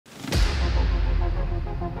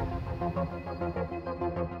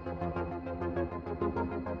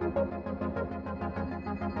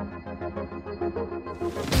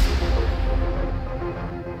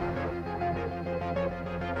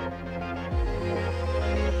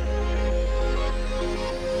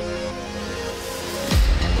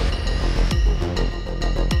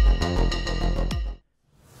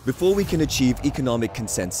Before we can achieve economic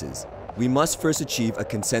consensus, we must first achieve a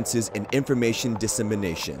consensus in information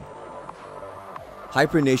dissemination.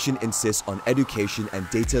 HyperNation insists on education and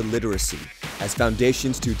data literacy as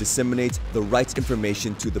foundations to disseminate the right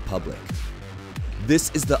information to the public.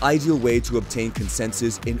 This is the ideal way to obtain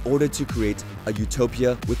consensus in order to create a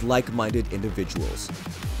utopia with like-minded individuals.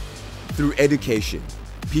 Through education,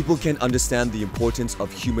 people can understand the importance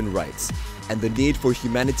of human rights and the need for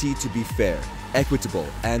humanity to be fair, equitable,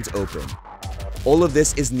 and open. All of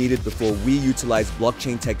this is needed before we utilize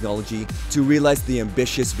blockchain technology to realize the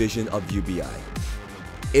ambitious vision of UBI.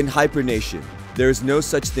 In HyperNation, there is no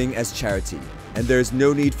such thing as charity, and there is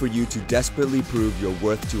no need for you to desperately prove your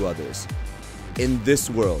worth to others. In this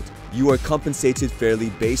world, you are compensated fairly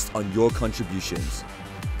based on your contributions.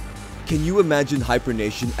 Can you imagine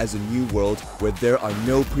HyperNation as a new world where there are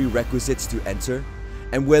no prerequisites to enter,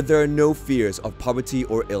 and where there are no fears of poverty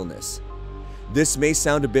or illness? This may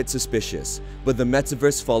sound a bit suspicious, but the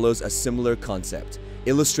metaverse follows a similar concept,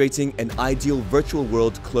 illustrating an ideal virtual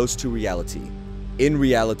world close to reality. In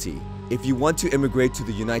reality, if you want to immigrate to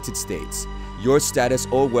the United States, your status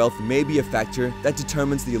or wealth may be a factor that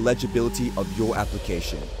determines the eligibility of your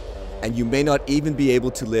application. And you may not even be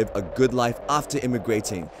able to live a good life after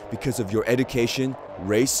immigrating because of your education,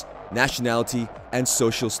 race, nationality, and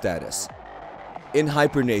social status. In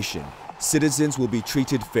HyperNation, citizens will be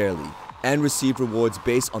treated fairly and receive rewards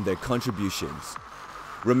based on their contributions.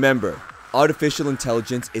 Remember, artificial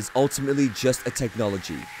intelligence is ultimately just a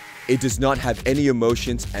technology. It does not have any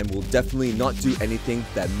emotions and will definitely not do anything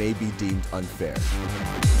that may be deemed unfair.